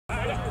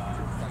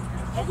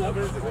But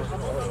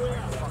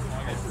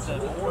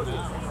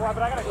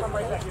I gotta come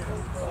right back here.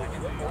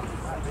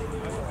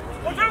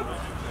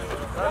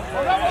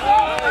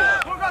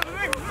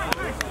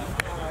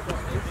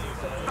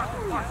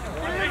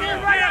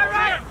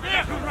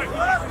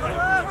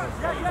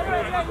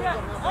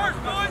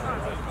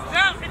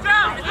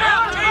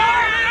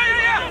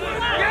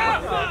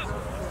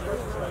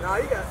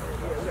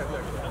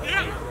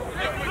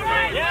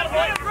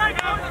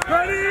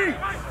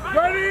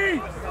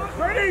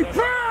 Ready!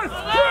 Press!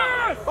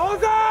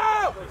 Balls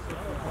out!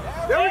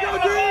 There we go,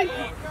 D!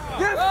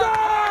 Yes,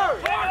 sir!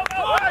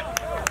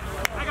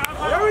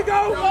 There we go!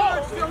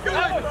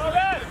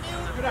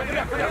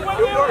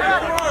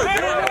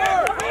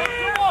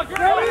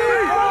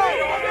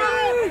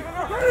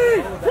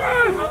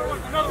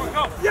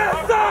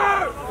 Yes,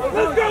 sir!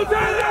 Let's go,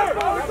 Taylor!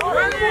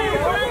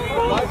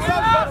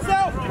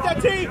 Get that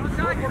team! All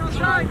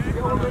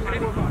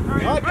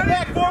right, get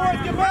back forward!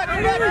 Get back!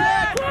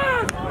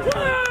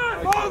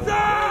 Balls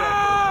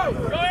out!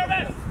 Go,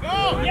 Herman!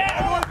 Go!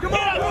 Yeah! Come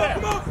on!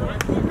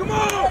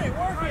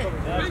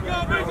 Big go!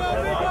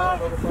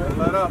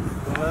 Let up!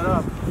 Run!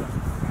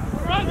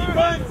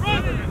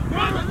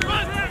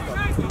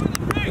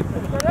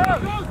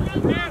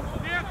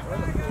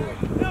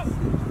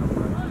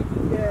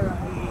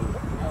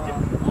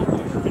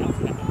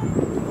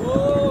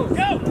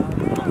 Go!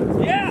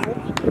 Yeah!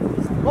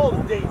 Hold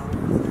it, Dave.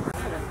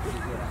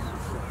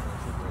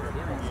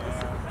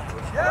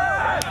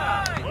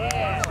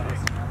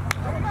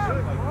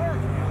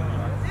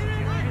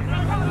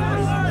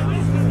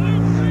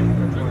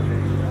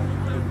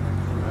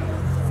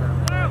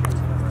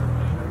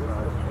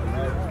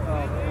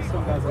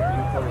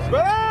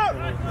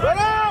 Spread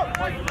out!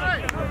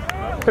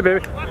 Hey, baby. Are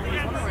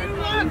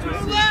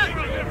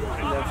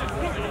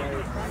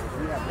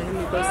you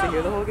supposed to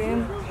hear the whole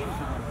game?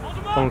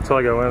 Until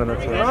I go in, and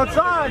that's it. Get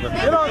outside!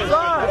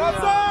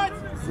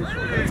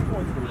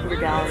 Your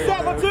gallery.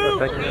 Thank you.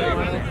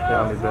 Yeah,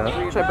 I'll need that.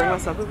 Should I bring my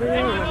stuff over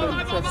here? Or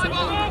should I sit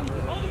here?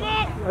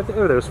 I think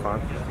over there's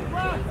fine.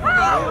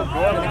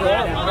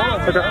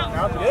 Okay.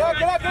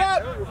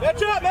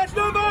 Get up! Match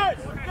numbers!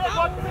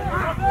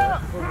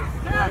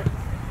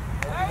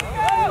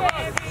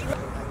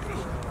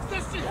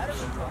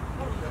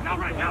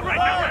 Now right.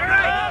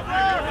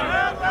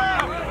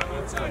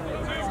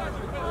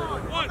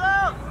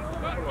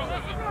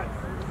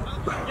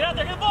 Get out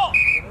there, get the ball!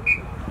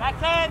 Back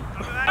 10!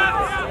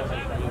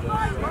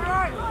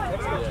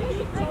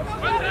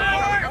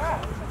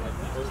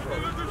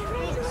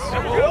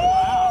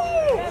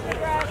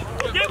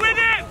 Get with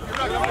it!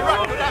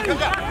 Yeah,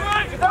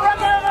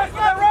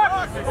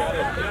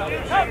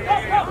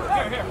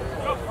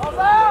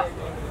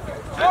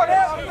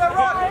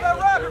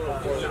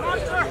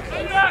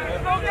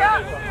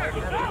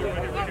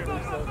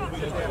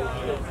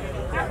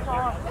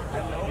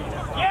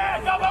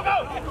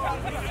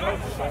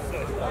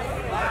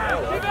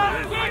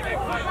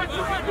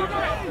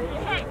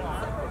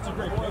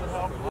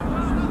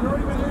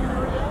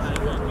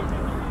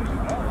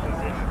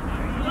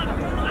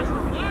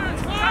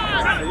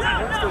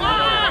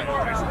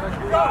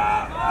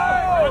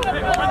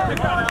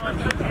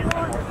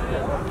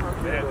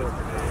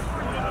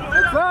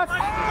 go!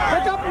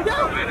 Pick up and go!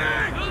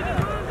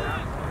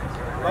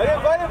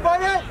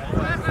 Fight it!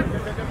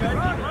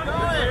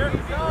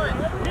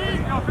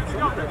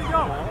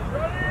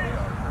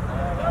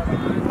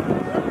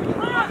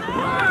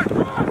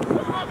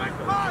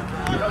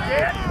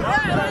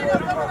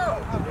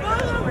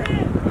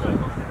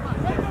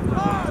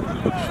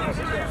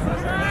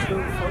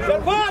 To the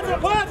pod!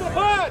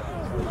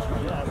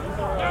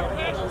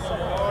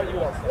 You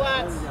are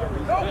flats.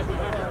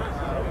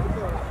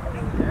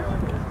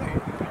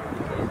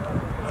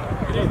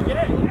 Get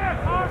in!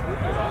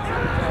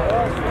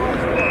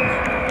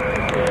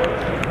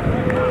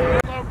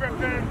 Hello,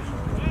 Gryphons!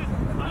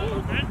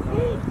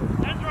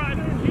 That's right.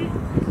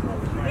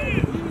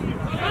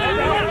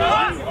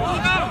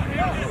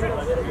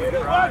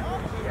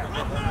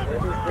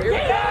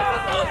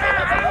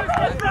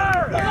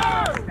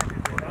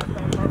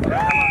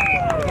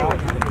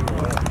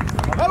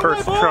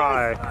 First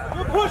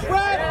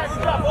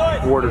try.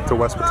 Awarded to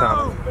West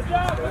Potomac.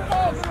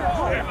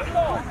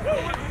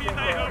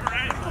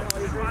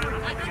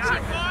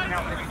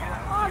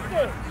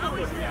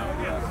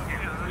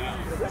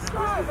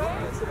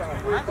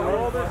 Wasted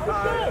all this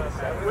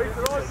time.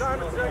 Wasted all the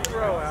time in second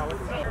row, Alex.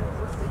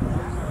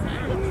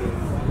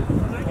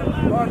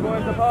 Come on,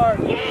 boys, apart.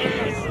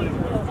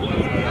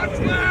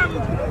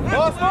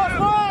 Lost!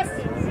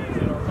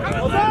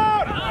 Hold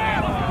out!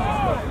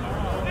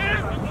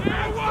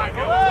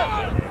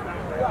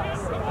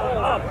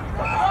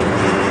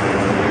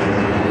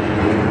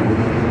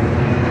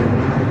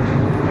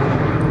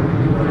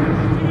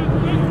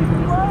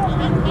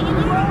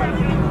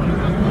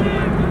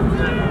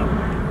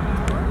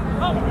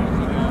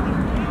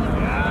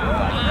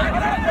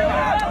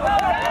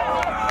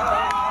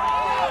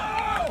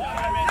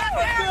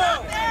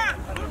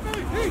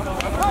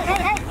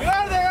 Get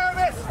out of there,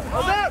 Aramis!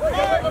 Hold out!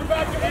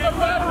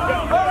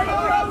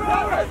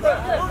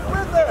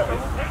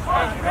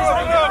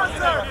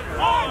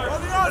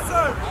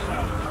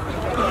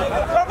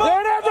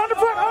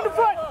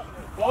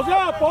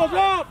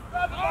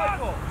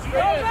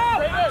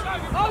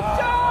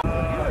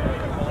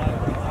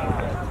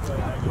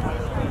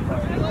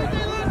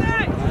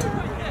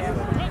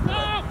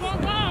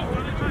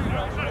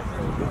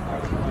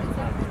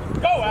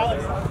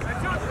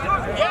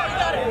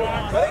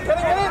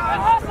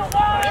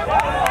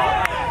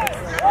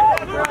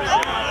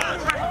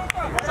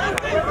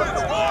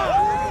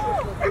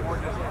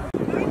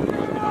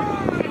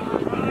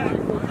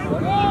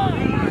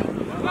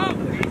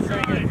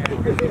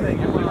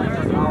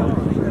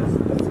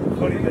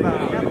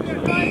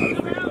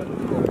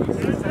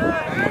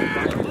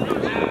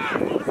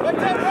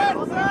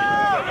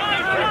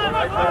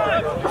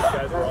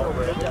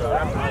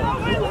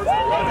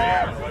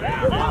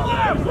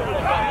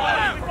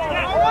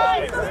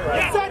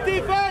 Set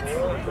defense!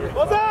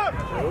 What's up?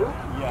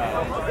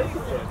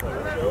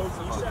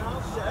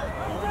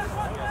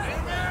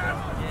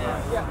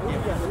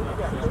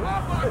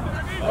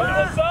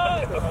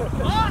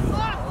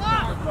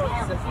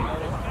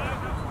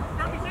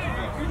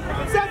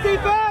 Set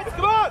defense!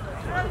 Come on!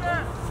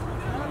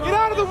 Get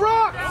out of the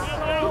rocks!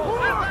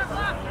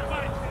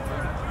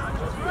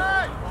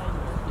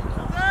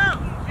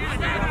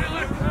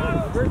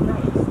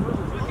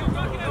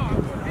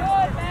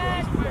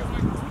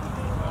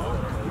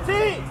 T!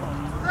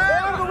 Stay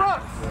out of the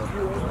rocks!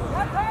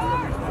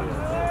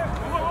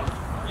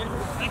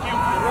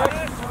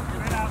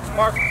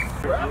 Mark.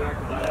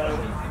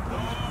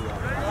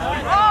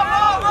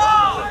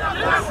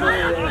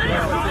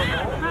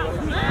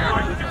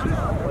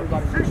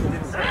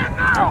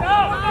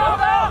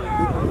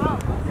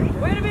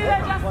 Way to be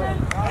there, Justin!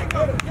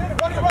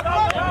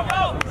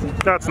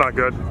 That's not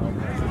good.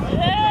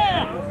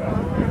 Yeah!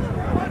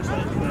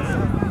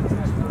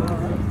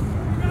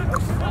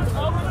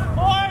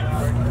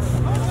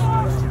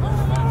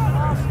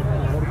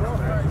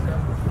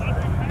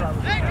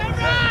 Hey, come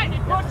right!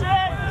 Push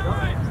it!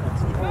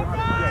 Come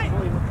right!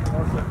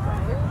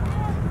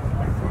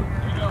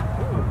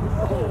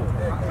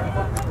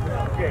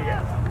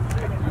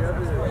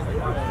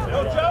 No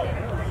joke.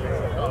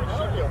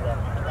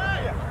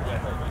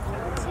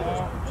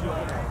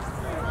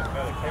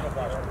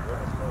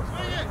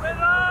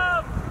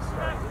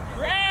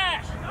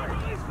 Crash!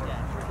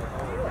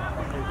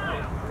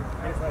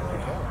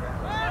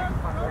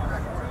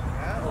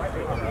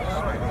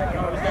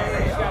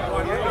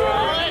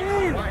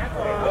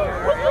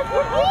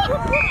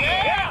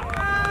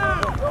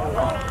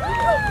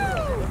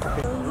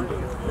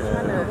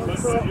 Kind of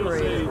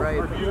separated,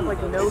 right? You have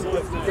like no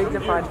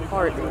dignified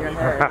part in your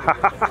head.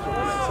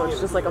 So it's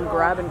just like I'm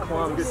grabbing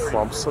clumps.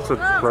 Clumps. That's what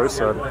Rose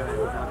said. So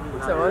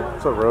what?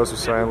 That's what Rose was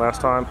saying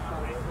last time.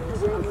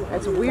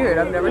 It's weird.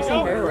 I've never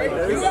seen hair like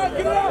this.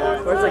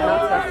 Where it's like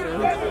not touching.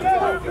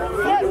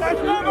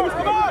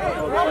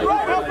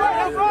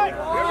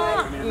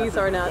 These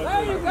are not.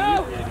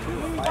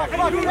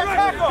 Come on, get that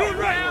tackle!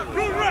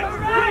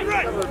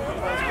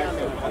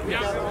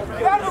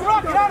 Get out of the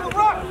rock! Get out of the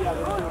rock!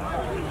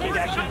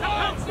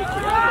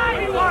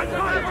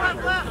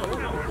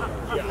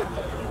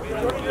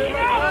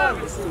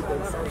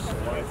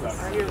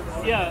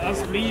 Yeah, us,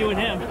 me, you, and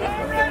him.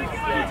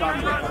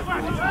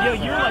 Yo,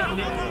 you're like,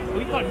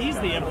 we thought he's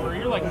the emperor.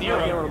 You're like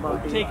Nero.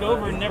 Take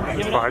over and never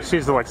give it I up. just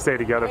needs to like stay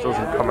together so it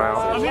doesn't come out.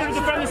 I'm here to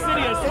defend the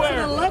city, I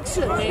swear.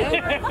 Election, man.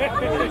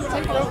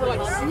 Take it over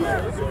like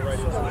Caesar.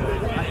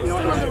 Still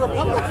in the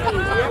Republican. We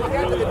haven't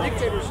got to the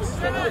dictatorship.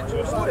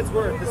 It's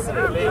worth the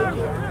city.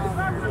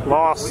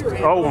 Lost.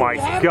 Oh my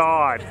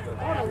god.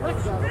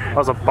 That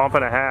was a bump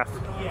and a half.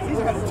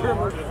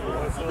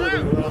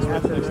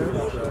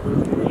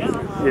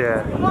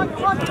 Yeah.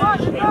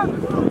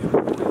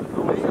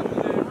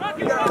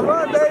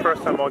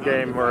 First time all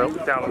game we're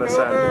down on this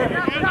end.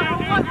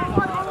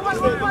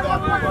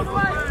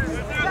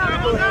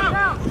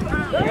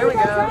 Here we go.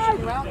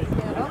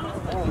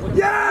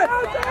 Yes!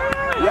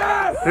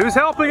 Yes! Who's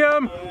helping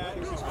him?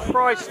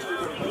 Christ.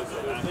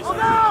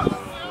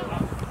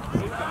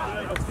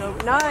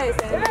 Nice,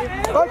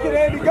 Andy. Look at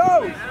Andy,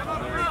 go!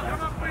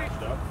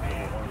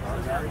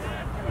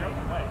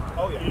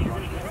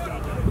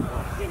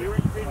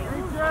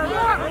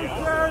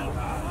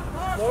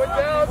 Slow it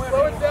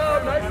down,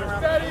 nice and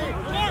steady.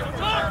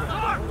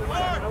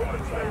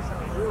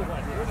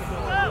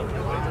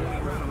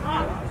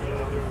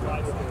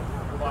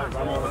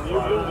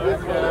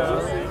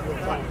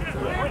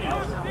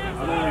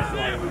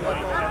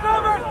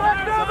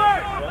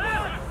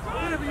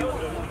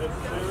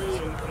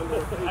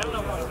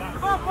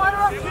 Come on, fire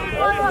up, team,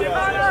 fire up,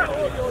 fire!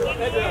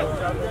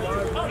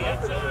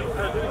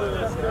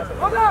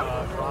 Hold up!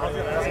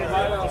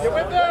 Get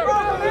with them!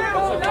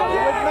 Get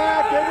with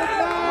Matt, get with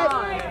Matt!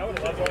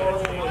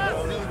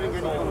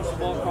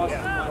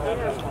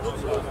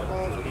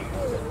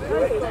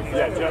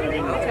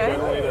 Okay.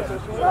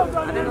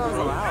 I didn't know it was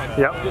allowed.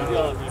 Yep.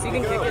 So you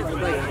can kick it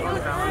like on the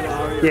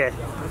ground? Yeah.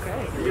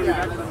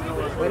 Okay.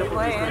 Way to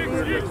play,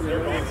 Andy. I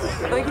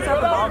feel like he's had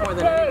the ball more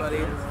than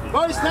anybody.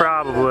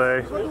 Probably.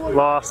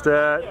 Lost it.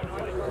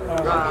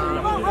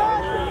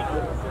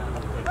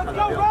 Let's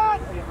go, Ron!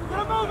 Get a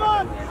move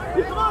on!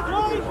 Come on,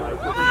 Tony!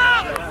 Come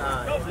on!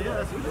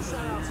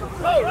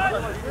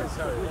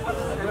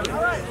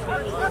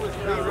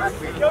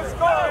 Go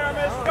score,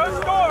 Aramis! Go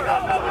score!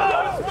 Go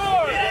score!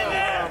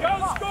 Go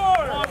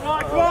score!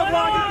 Come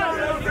on,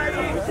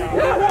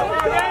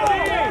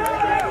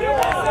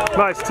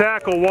 Nice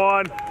tackle,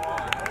 Juan.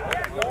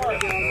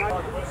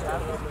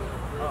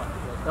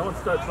 That one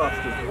starts off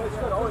stupid.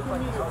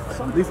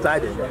 At least I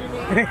did.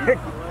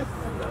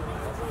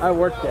 I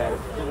worked at it.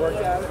 You worked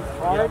at it?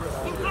 Hard?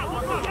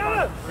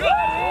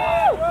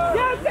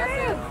 Yes,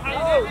 Dan!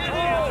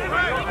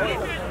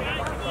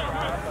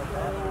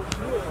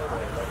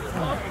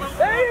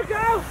 There you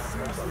go!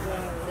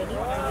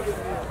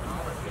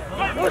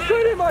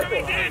 straight in,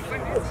 Michael.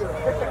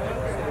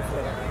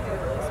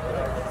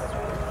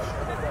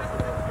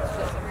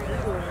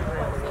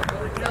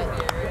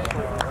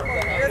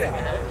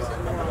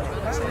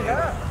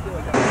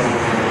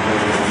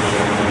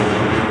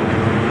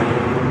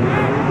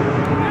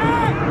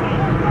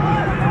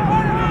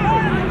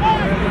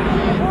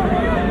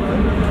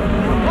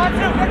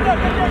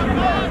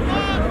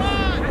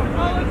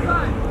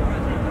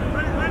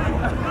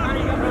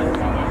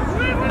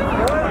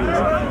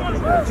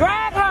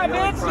 Drag her,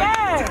 bitch, yeah!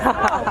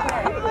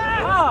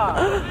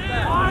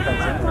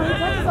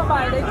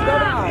 Somebody, they just go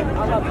down.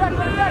 I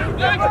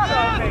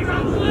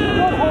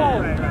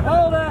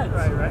love it. Hold it!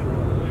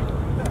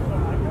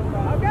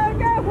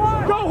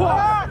 Go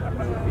hard!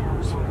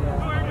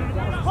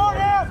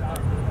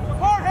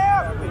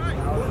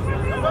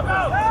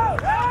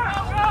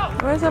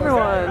 Where's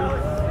everyone?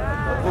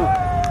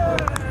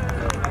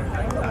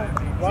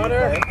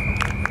 Water.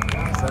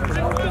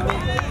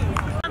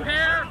 I'm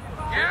here.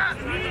 Yeah.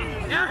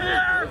 Yeah,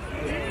 here.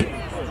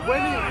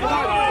 Wendy, come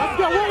on. Let's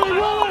go, Willie,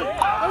 Willie!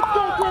 Let's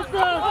go,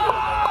 Gryphons!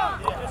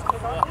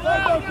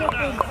 Let's go,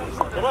 Gryphons!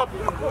 Come up.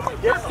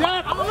 Get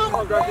set! Come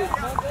on, Gryphons.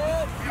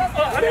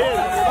 Stay in.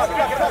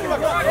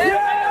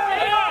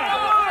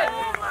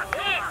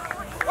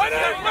 Right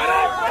in.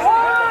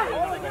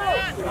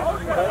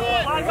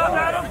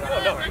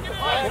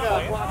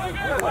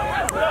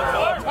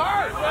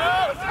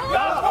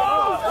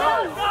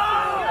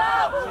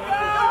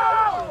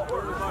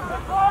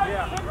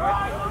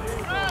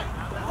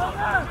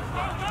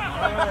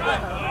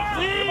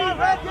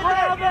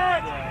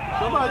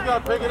 Somebody's got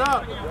to pick it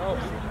up.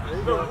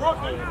 The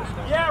rookie.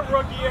 Yeah,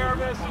 rookie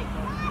Aramis.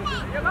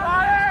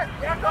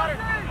 Yeah, Carter.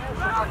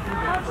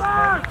 Yeah,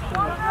 Carter.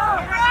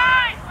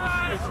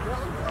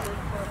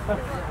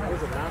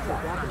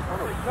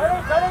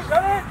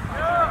 Cut it.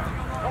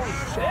 Oh,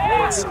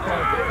 shit.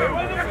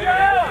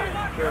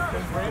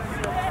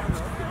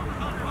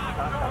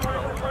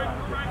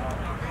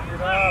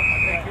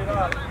 Get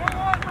up.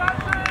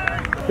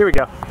 Here we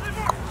go.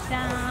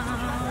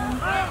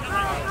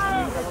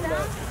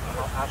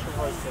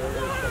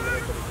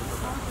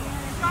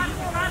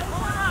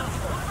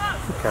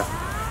 Okay.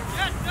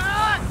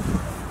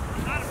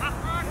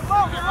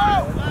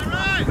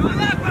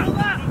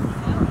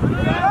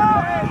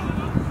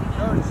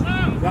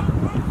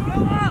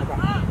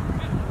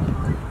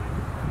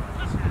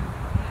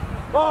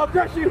 Oh,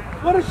 Grishy!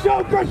 What a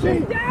show,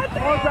 Grishy!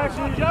 Oh,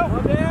 Grishy, Joe!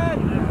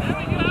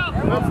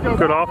 Let's go.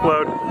 Good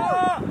offload.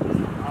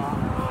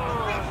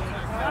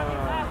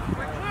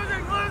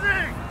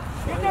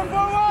 Get them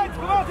forward!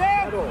 Come on,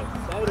 Dan!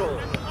 Settle.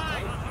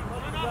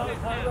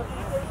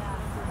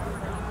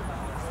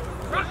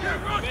 Rock him!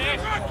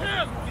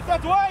 Get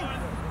that, Dwayne!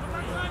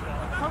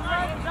 Come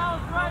right,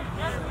 Dallas, right!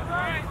 Yes,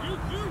 right!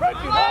 Right,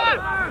 you hold it!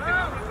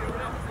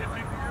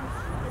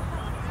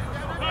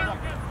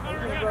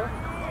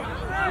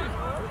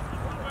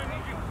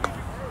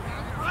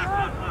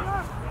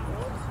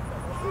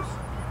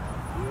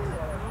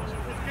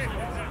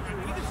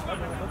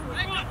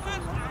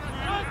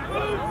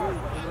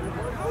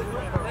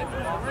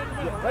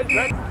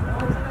 Right.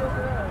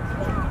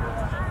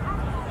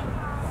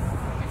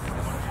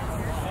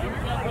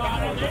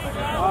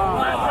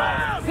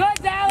 Good,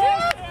 Dallas!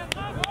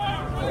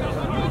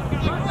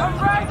 Come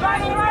right!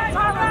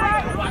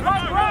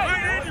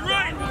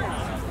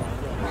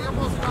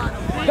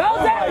 Go,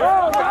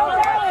 Dallas!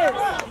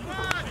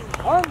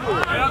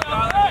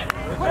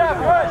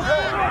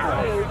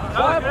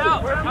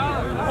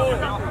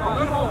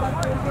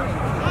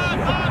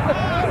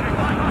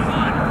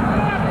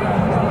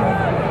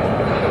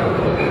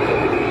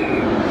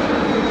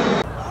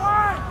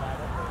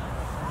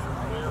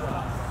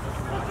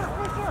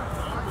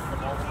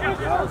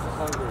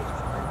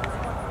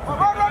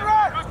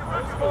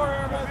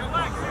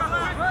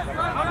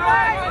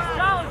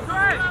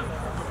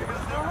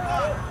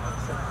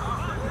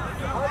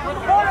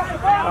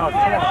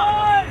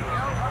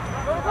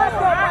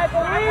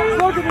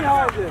 Look at me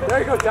hard. There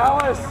you go,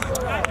 Dallas.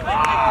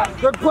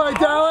 Good play,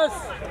 Dallas.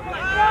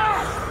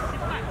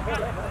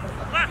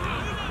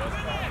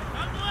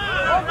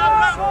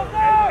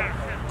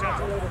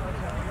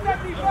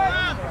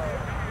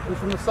 He's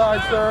from the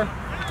side, sir.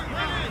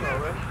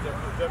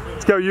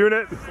 Let's go,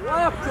 unit.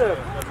 Left him.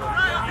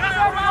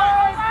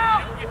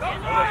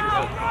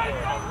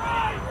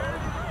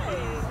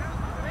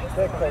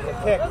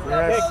 Kick.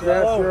 Yes,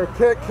 sir.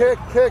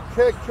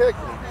 Kick.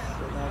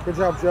 Good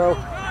job, Joe.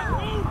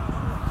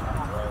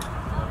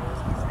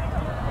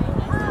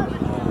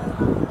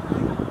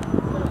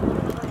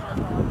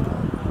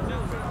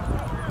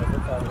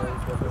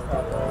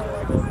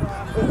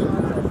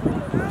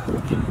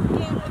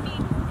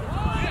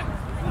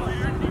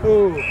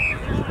 Ooh.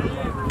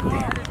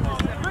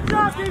 Good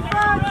job,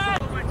 defense!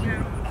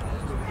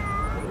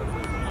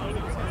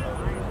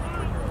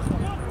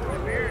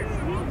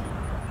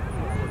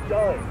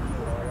 Go.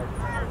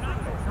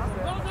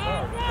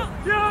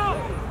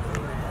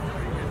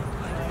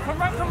 Come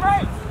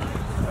right!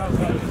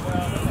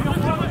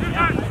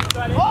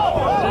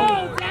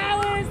 Oh,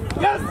 Dallas!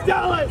 Yes,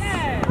 Dallas!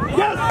 Yeah.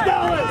 Yes,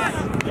 Dallas!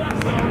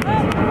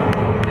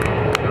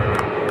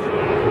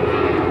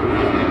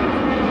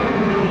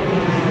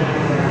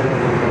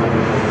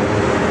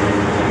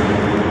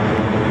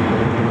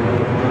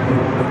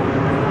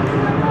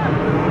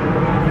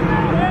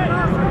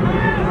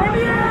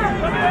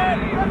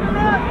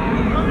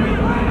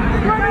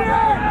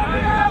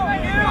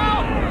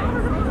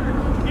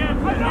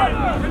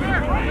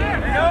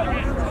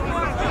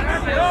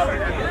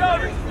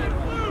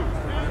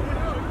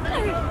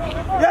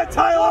 Yeah,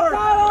 Tyler!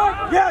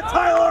 Yeah,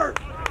 Tyler!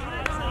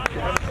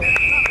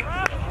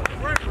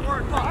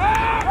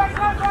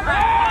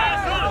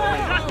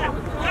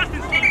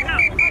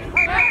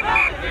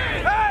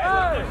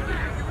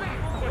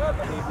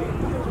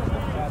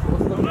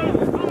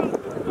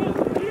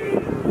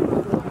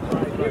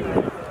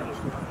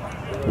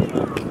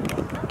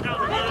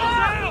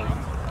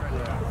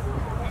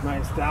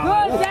 Nice,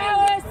 Dallas. Good,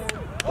 Dallas!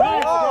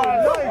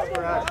 Nice,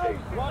 nice.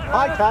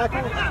 High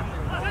tackle.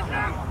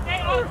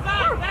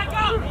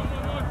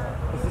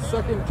 It's the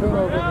second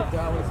turnover that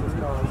Dallas has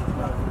caused.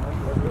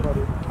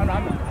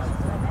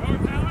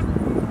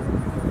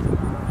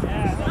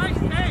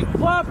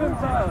 Flop him,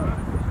 Tyler.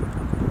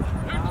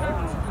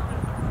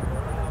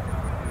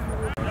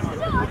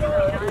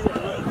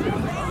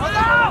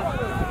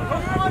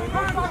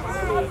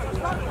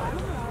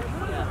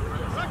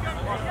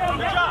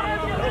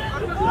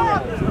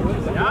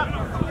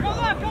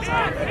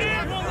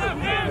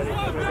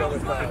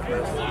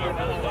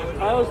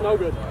 Tyler's no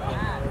good.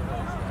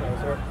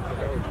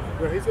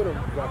 Yeah, he's gonna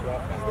drop it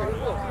off.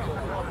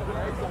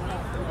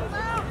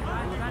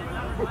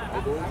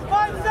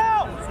 Spice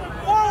out!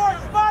 Forward!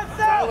 Spice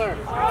out!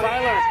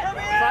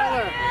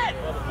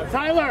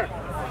 Tyler!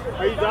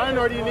 Are you done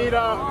or do you need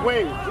a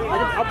wing?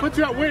 I'll put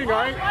you at wing,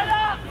 alright?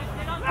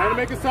 I'm gonna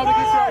make a sub to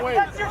get you at wing.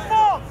 That's your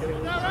fault!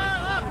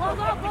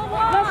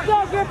 Let's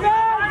go, Gryphons!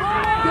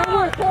 Get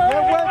with him!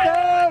 Get with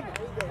him!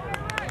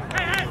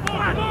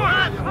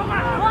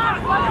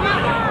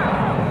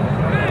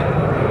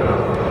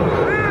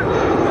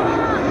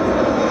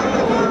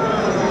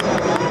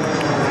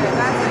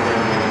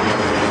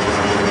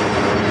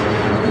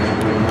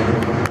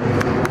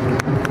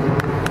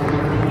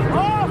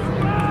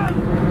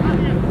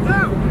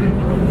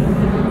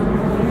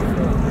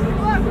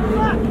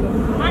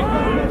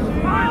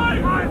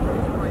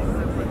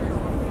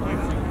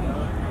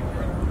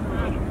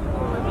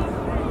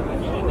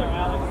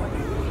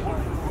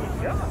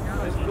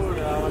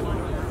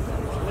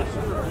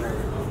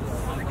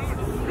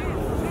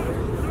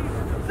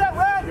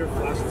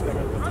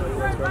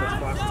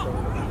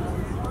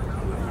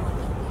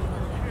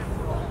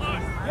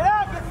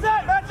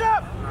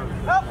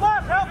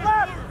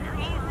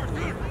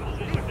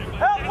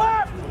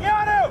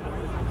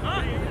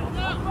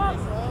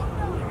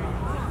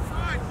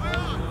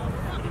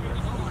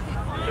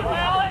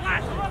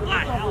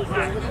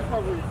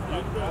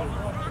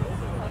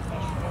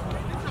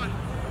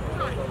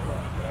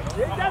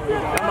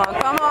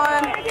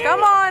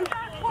 Come on.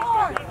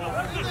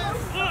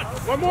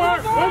 One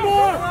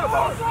more!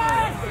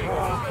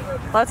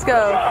 Let's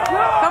go.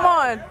 Come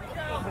on.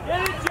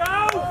 Get it,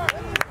 Joe!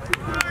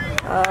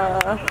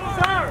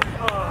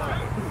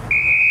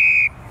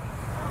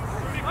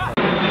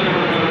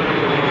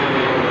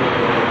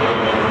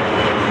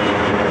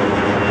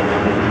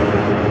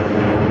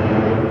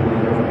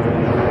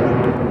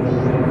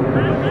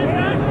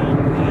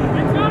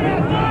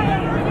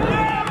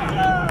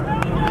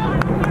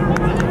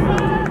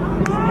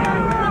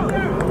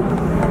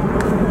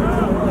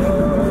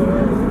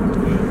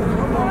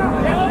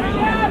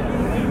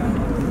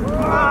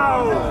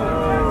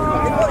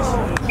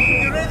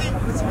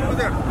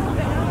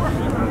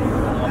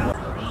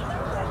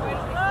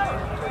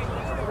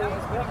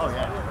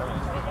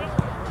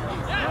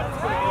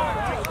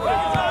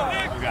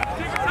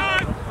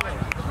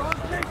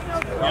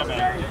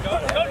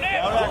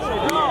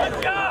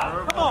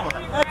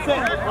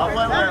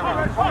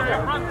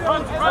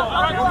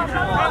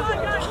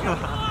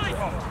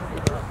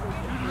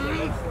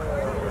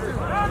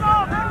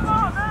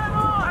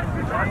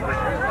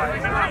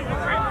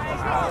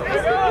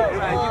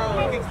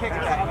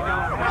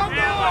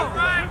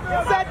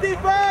 Set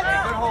defense!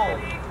 Good hold.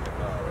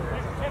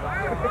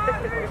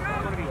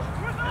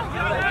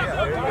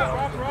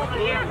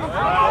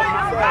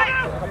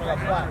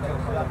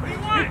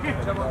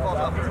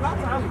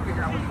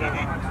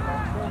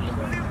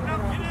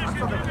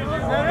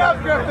 Set it up,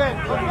 Griffin.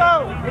 Let's go.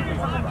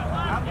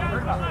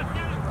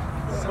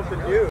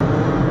 Something new.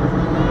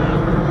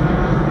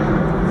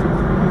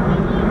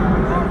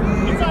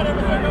 Inside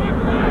everything.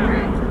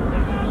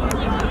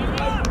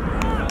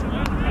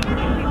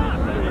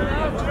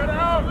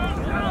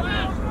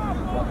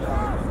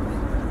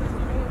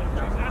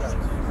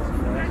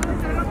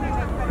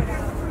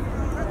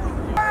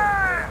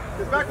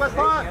 Back left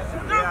spot.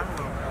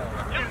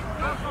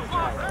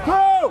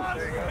 Go!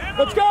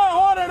 Let's go!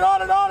 On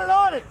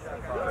it!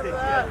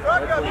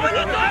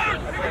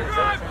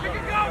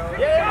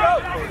 Yeah,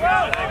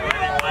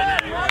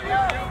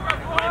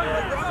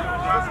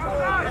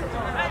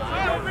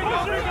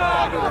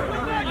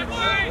 go!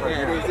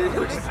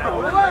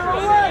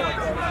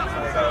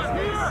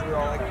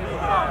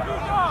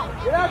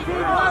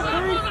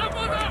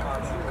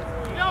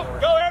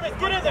 Go, Evans,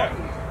 get in there!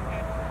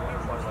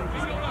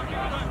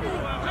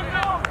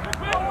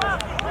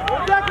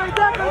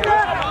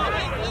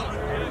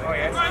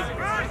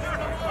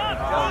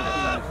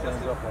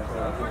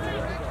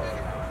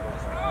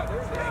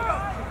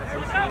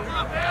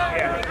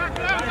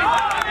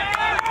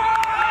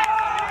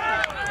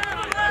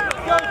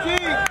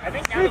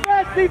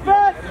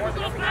 Defense!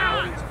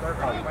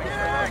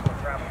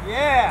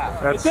 Yeah!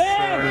 That's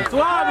It's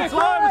live!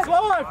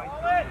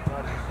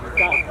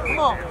 Come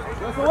on!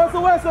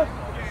 Whistle!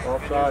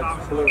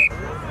 Offside, blue.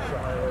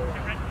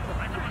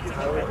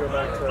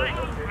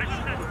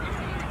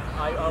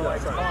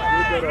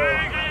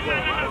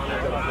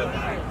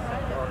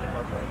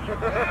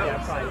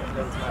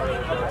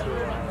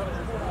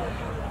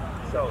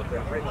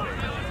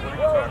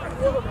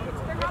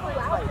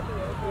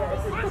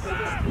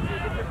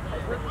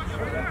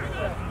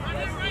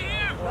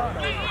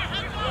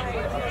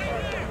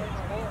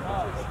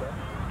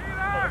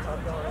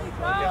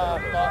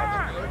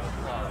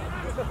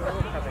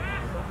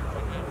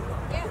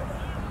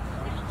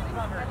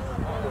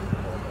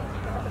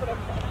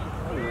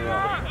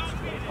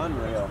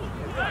 Unreal.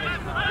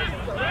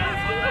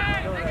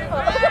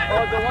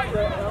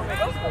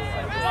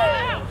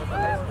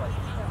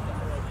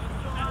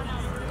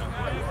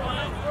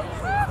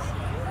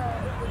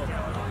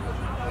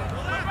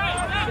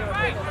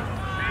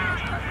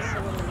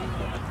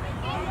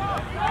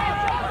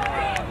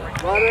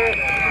 Got it.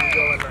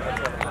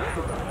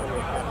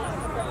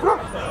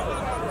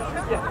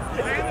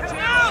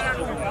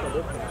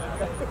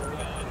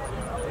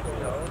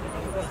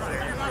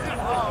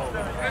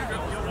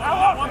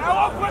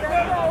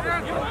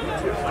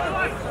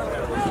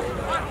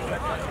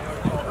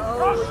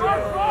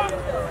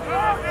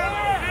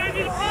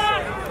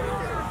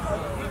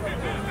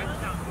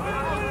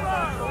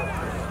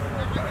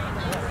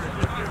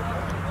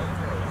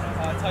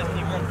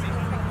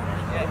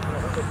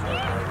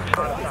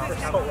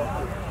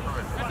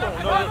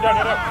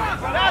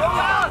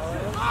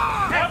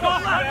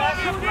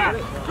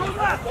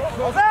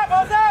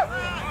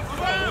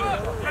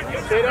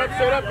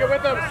 Straight up, get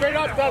with them. Straight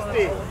up,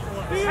 Dusty.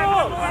 Go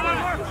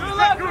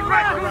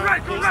right.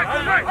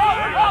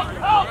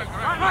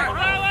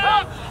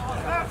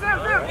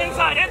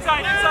 Inside.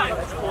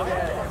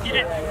 Get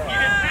it.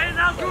 Hey,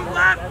 now go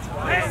left.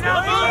 Hey, now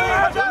go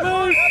left.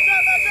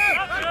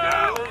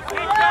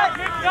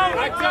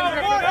 Back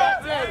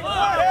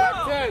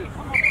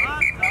 10.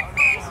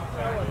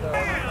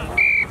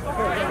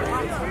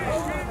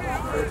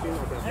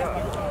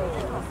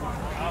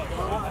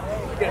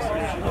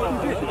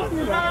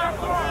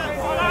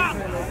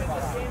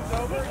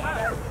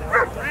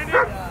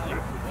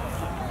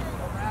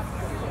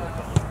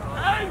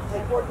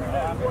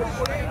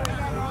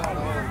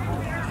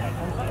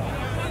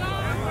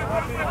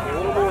 A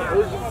little more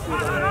urgency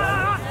than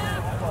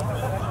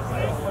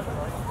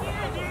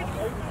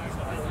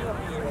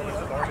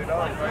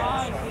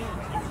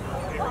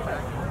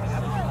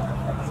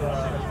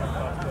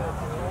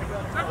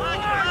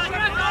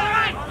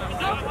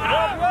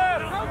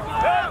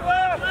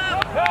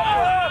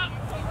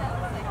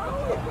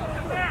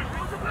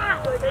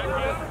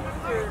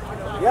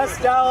Yes,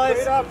 Dallas.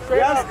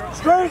 Straight up.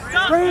 Straight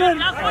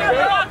in.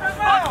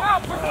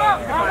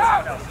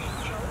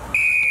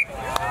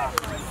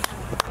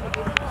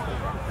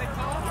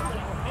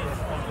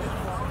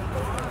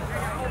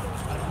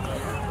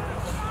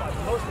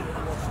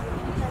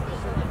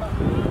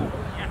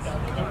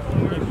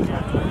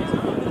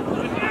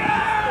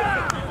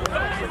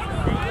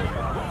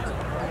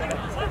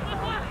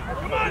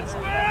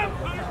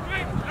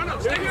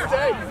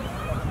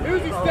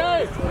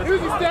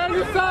 Newsy, stay on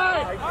your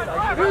side.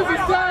 Newsy,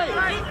 stay.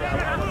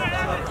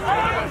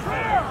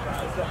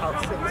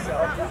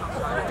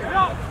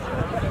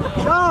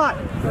 Shot!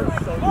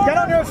 Get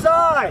on your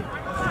side!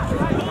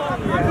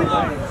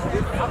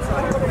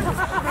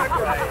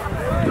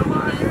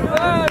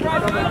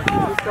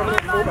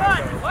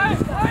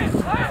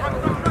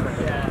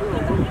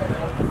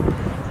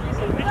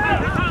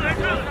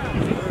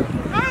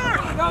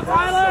 Go,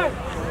 Tyler!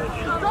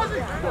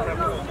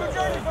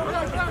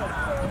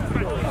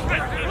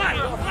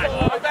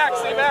 Back,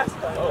 stay back.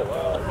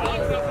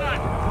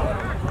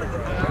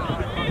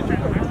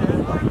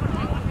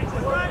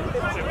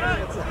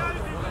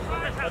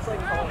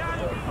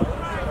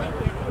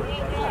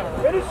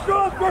 Finish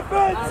strong,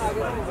 Gryphons!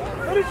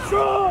 Finish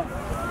strong!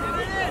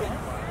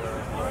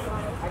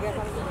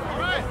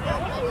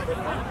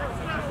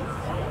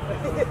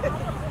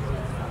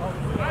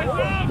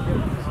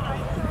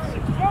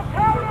 Go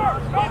counter!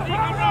 Go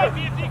counter!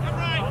 Come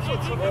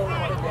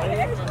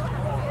right!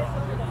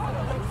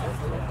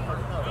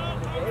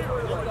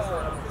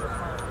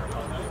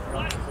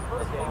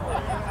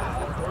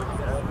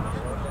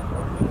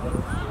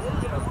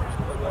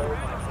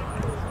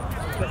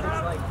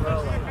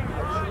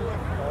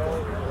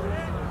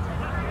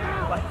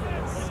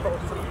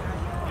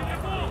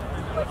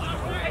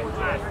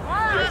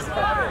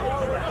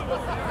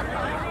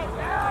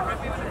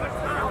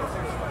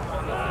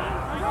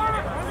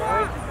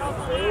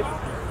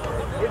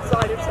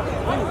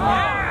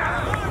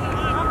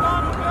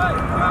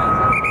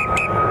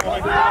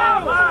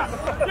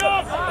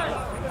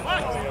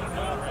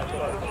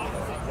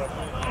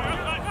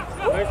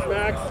 Nice,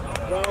 Max.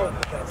 Go.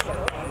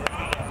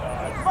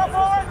 Come on,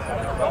 boys.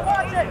 Go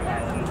watch it.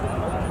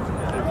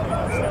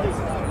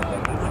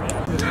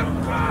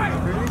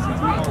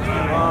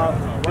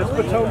 What's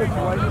Potomac?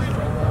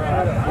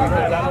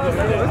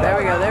 There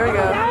we go, there we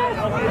go.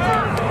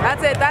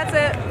 That's it, that's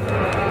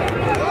it.